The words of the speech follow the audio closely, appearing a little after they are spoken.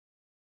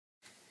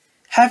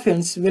Hi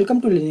friends, welcome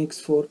to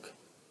LinuxFork.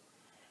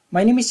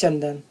 My name is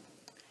Chandan,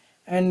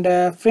 and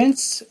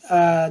friends,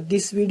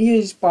 this video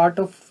is part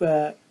of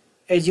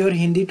Azure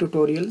Hindi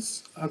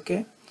tutorials.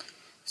 Okay,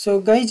 so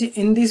guys,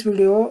 in this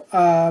video,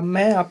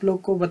 मैं आप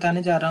लोग को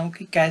बताने जा रहा हूँ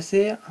कि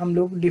कैसे हम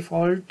लोग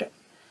डिफ़ॉल्ट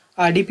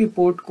RDP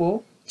पोर्ट को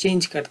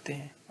चेंज करते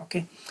हैं.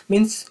 Okay,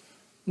 means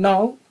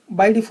now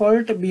by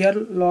default we are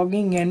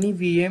logging any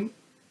VM.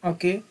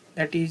 Okay,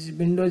 that is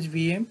Windows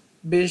VM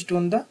based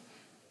on the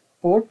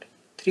port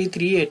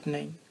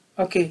 3389.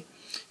 Okay,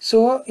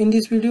 so in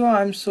this video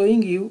I am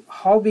showing you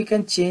how we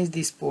can change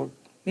this port.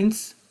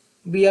 Means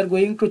we are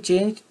going to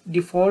change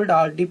default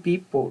RDP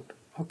port.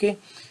 Okay,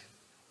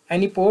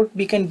 any port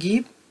we can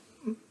give.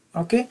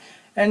 Okay,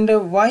 and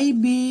why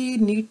we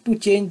need to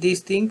change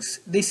these things?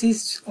 This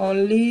is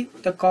only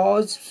the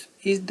cause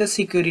is the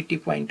security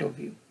point of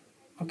view.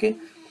 Okay,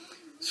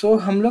 सो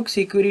हम लोग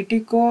security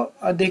को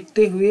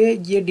देखते हुए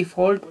ये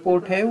default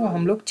port है वो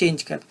हम लोग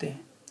चेंज करते हैं.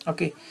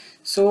 Okay,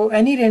 so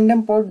any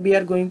random port we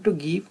are going to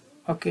give.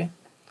 Okay,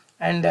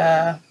 and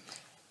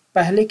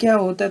पहले क्या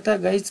होता था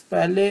गाइज,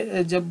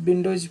 पहले जब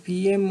विंडोज़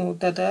VM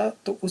होता था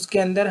तो उसके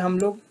अंदर हम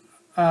लोग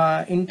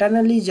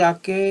इंटरनली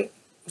जाके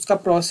उसका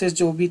प्रोसेस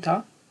जो भी था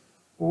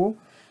वो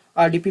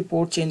RDP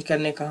पोर्ट चेंज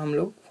करने का हम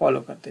लोग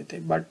फॉलो करते थे.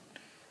 But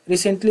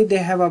recently they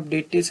have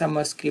updated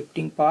some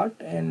scripting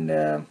part and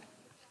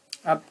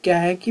अब क्या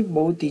है कि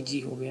बहुत इजी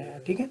हो गया है.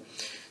 ठीक है,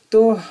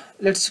 तो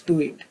let's do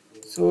it.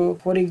 So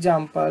for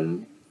example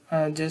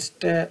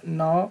just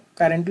now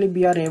currently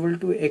we are able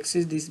to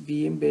access this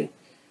VM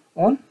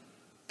on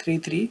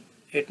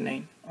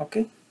 3389.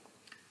 Okay,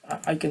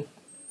 I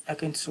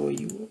can show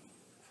you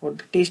for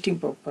the testing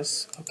purpose.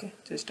 Okay,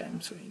 just I am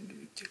showing you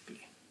exactly.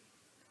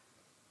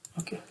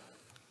 Okay,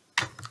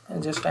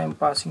 and just I am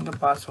passing the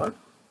password.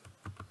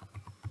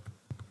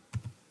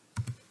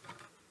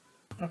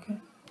 Okay,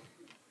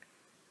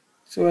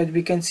 so as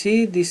we can see,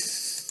 this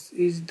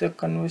is the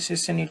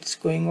conversation, it's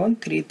going on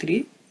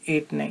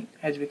 3389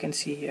 as we can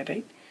see here,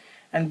 right?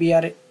 And we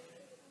are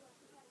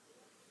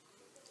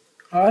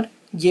और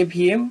ये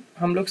VM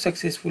हम लोग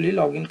successfully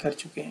login कर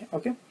चुके हैं.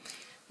 Okay,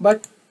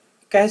 but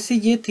कैसे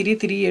ये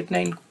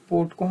 3389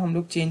 port को हम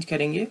लोग चेंज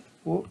करेंगे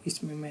वो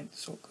इसमें मैं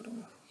शो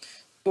करूँगा.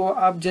 तो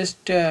आप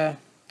जस्ट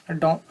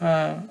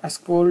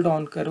स्क्रॉल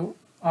डाउन करो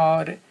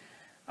और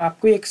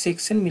आपको एक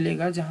सेक्शन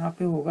मिलेगा जहाँ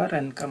पे होगा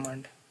रन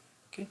कमांड.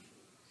 ओके,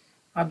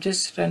 आप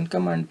जस्ट रन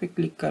कमांड पे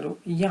क्लिक करो.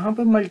 यहाँ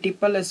पे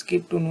मल्टीपल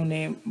स्क्रिप्ट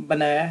उन्होंने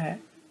बनाया है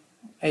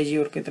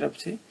एज्योर की तरफ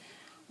से,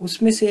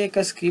 उसमें से एक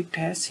स्क्रिप्ट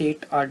है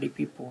set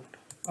RDP port.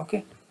 Okay,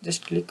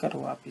 just click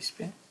करो आप इस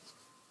पे.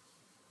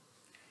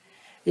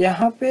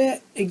 यहाँ पे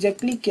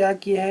एग्जैक्टली क्या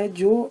किया है,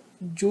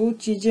 जो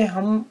चीज़ें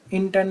हम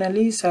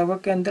इंटरनली सर्वर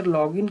के अंदर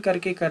लॉगिन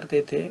करके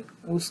करते थे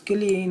उसके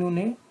लिए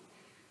इन्होंने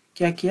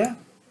क्या किया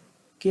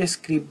कि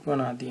स्क्रिप्ट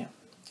बना दिया.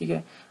 ठीक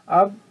है,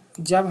 अब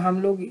जब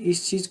हम लोग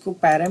इस चीज़ को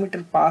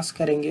पैरामीटर पास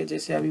करेंगे,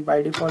 जैसे अभी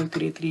बाय डिफ़ॉल्ट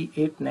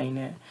 3389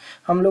 है,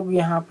 हम लोग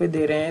यहाँ पे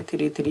दे रहे हैं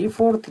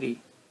 3343.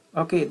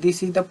 Okay,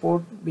 this is the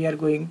port we are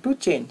going to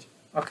change.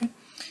 Okay,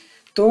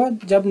 तो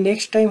जब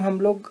नेक्स्ट टाइम हम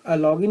लोग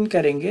लॉगिन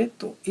करेंगे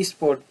तो इस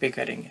पोर्ट पे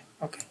करेंगे.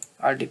 Okay,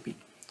 RDP.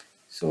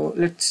 So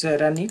let's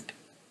run it.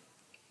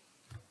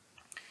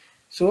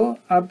 सो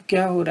अब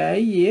क्या हो रहा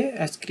है,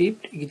 ये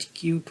स्क्रिप्ट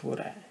एग्जीक्यूट हो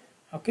रहा है.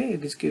 Okay,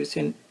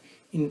 execution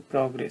in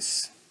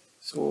progress.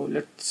 So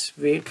let's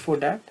wait for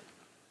that.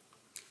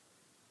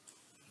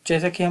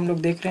 जैसा कि हम लोग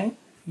देख रहे हैं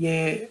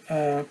ये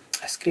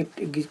स्क्रिप्ट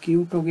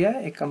एग्जीक्यूट हो गया,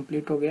 एक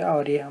कंप्लीट हो गया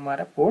और ये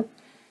हमारा पोर्ट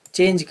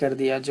चेंज कर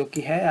दिया जो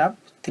कि है अब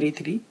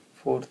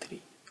 3343.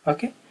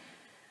 Okay,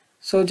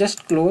 so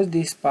just close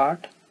this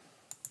part.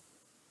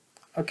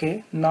 Okay,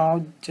 now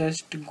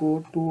just go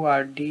to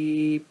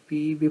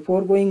RDP.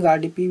 Before going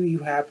RDP you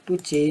have to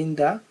change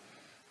the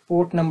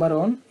port number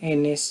on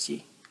NSG.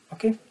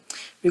 Okay,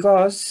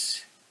 because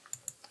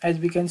as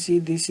we can see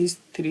this is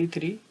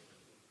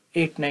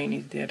 3389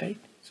 is there,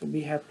 right? So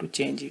we have to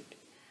change it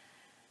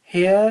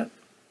here.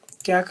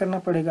 क्या करना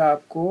पड़ेगा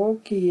आपको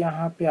कि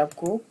यहाँ पे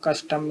आपको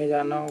custom में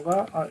जाना होगा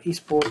और इस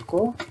पोर्ट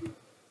को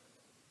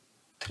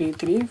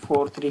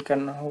 3343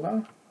 करना होगा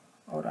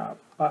और आप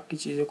बाकी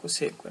चीज़ों को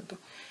सेव कर दो.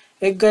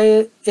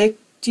 एक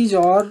चीज़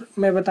और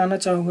मैं बताना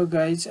चाहूँगा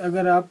गाइज,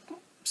 अगर आप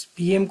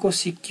VM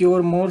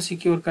को मोर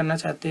सिक्योर करना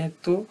चाहते हैं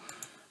तो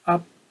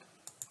आप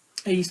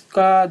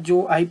इसका जो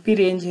IP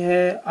रेंज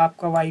है,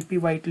 आपका IP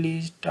white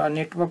list,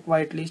 network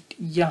white list,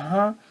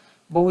 यहाँ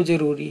बहुत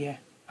ज़रूरी है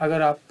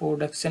अगर आप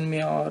प्रोडक्शन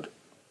में और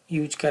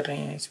यूज कर रहे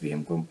हैं इस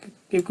VM को.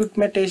 क्योंकि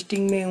मैं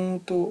टेस्टिंग में हूँ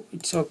तो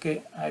it's okay,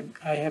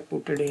 I have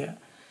putted here.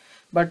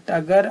 But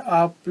अगर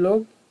आप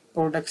लोग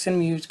प्रोडक्शन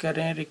में यूज कर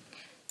रहे हैं,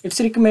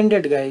 it's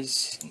recommended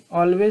guys,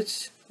 always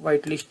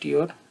white list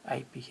your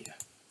IP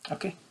here.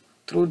 Okay,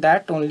 through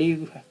that only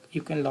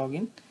you can log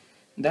in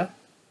the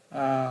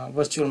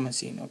virtual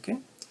machine. Okay,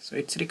 so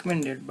it's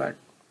recommended, but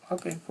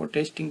okay, for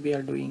testing we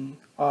are doing.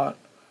 Or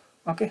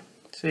okay,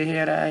 so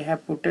here I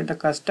have put the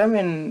custom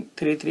in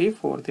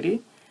 3343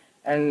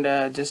 and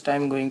just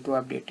I'm going to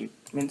update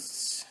it,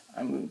 means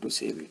I'm going to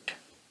save it.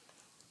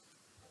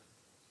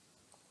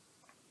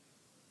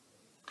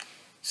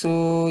 सो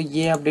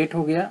ये update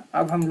हो गया।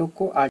 अब हम लोग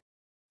को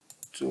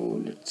so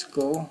let's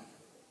go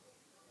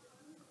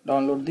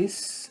download this,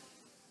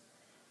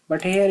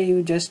 but here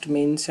you just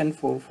mention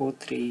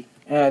 443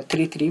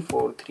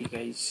 3343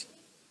 guys।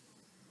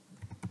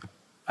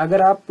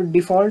 अगर आप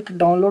default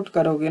download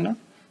करोगे ना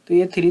तो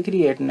ये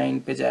 3389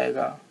 पे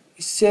जाएगा।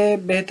 इससे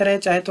बेहतर है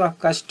चाहे तो आप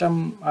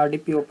कस्टम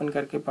RDP ओपन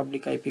करके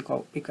पब्लिक IP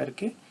कॉपी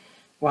करके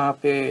वहाँ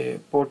पे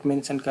पोर्ट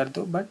मेंशन कर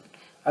दो, बट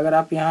अगर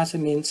आप यहाँ से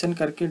मेंशन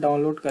करके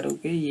डाउनलोड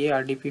करोगे ये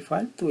RDP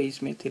फाइल तो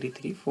इसमें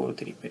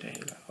 3343 पे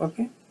रहेगा।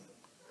 ओके,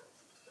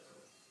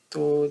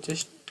 तो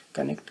जस्ट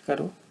कनेक्ट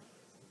करो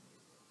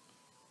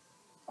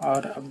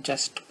और अब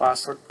जस्ट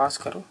पासवर्ड पास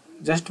करो,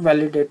 जस्ट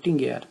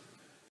वैलिडेटिंग यार।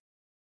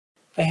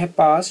 I have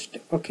passed.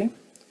 ओके,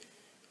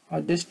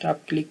 और जस्ट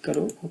आप क्लिक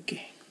करो okay.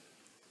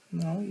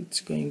 Now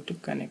it's going to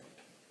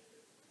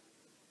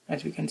connect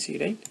as we can see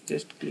right.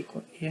 Just click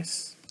on yes।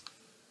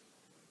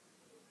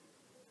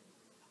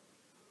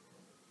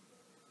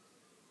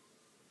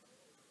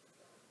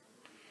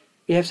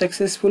 we have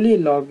successfully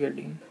logged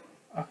in।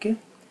 Okay,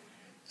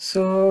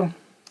 सो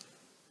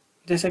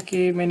जैसा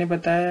कि मैंने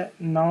बताया,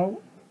 now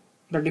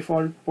the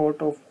default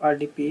port of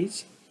RDP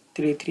is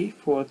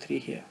 3343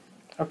 here,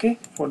 okay,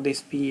 for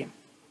this PM।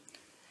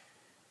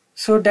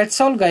 so that's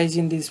all guys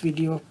in this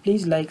video.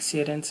 Please like,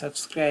 share and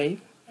subscribe,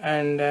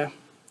 and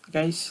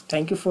guys,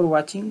 thank you for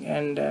watching,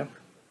 and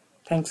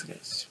thanks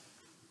guys,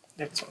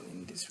 that's all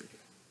in this video.